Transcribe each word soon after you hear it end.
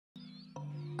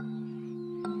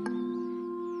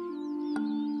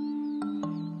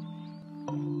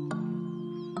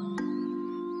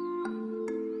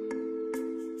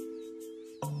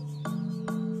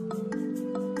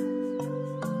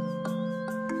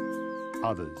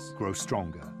Others grow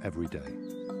stronger every day.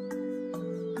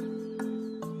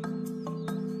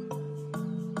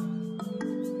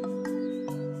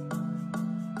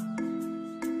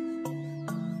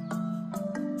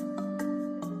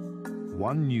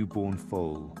 One newborn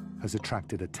foal has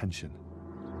attracted attention.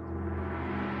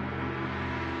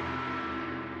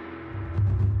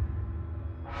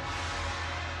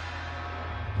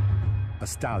 A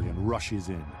stallion rushes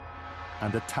in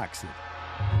and attacks it.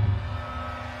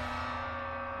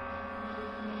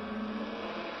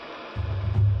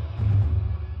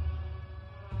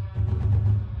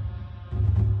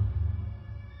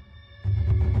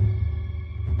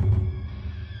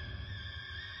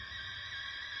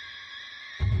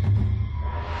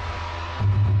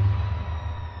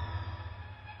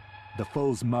 The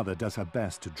foal's mother does her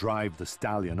best to drive the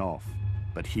stallion off,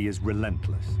 but he is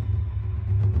relentless.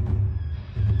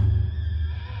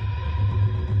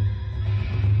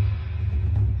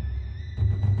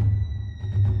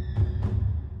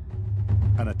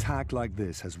 An attack like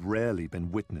this has rarely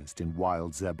been witnessed in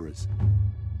wild zebras.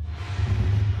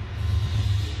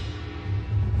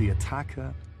 The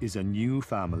attacker is a new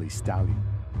family stallion,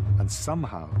 and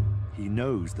somehow he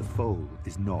knows the foal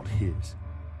is not his.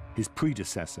 His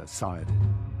predecessor sired it.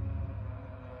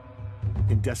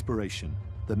 In desperation,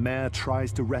 the mare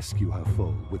tries to rescue her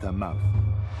foal with her mouth.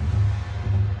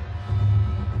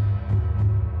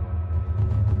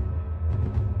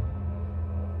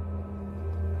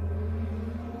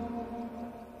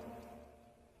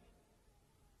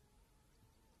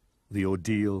 The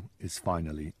ordeal is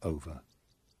finally over.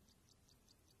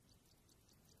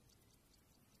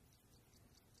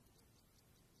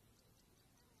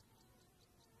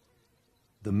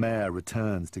 The mare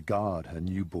returns to guard her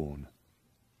newborn,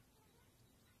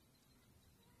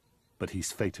 but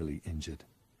he's fatally injured.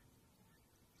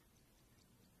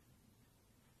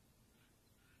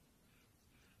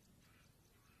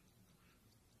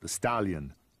 The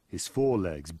stallion, his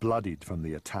forelegs bloodied from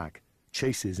the attack,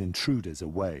 chases intruders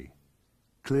away,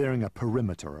 clearing a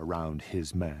perimeter around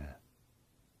his mare.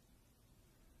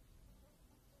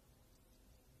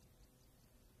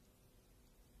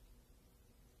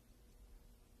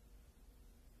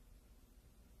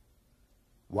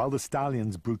 While the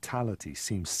stallion's brutality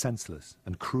seems senseless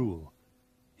and cruel,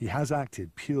 he has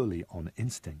acted purely on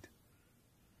instinct.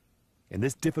 In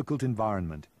this difficult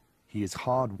environment, he is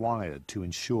hardwired to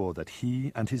ensure that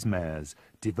he and his mares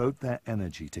devote their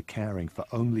energy to caring for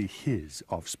only his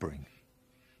offspring.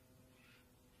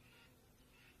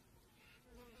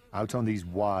 Out on these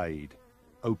wide,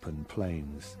 open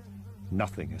plains,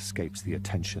 nothing escapes the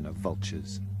attention of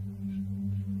vultures.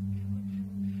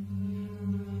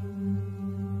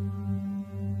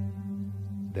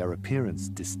 Their appearance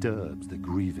disturbs the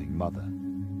grieving mother.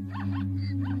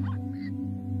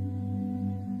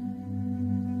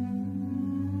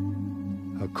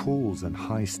 Her calls and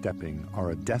high stepping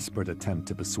are a desperate attempt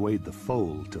to persuade the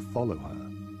foal to follow her.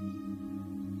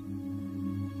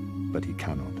 But he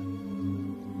cannot.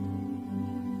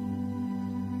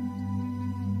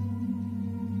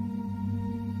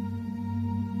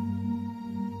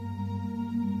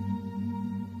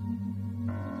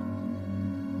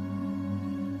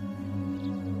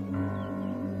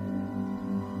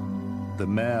 The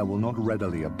mare will not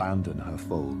readily abandon her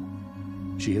foal.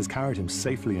 She has carried him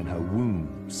safely in her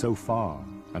womb so far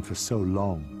and for so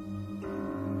long.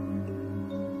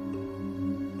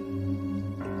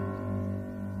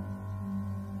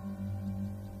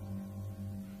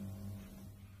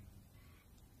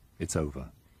 It's over.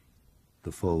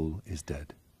 The foal is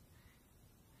dead.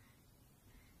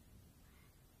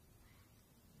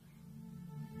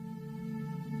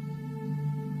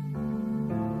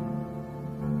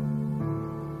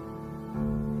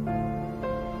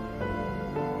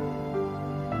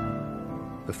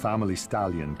 The family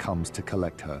stallion comes to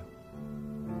collect her.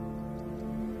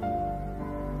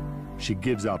 She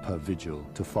gives up her vigil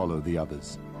to follow the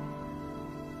others.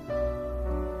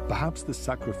 Perhaps the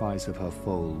sacrifice of her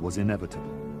foal was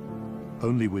inevitable.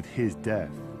 Only with his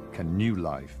death can new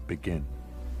life begin.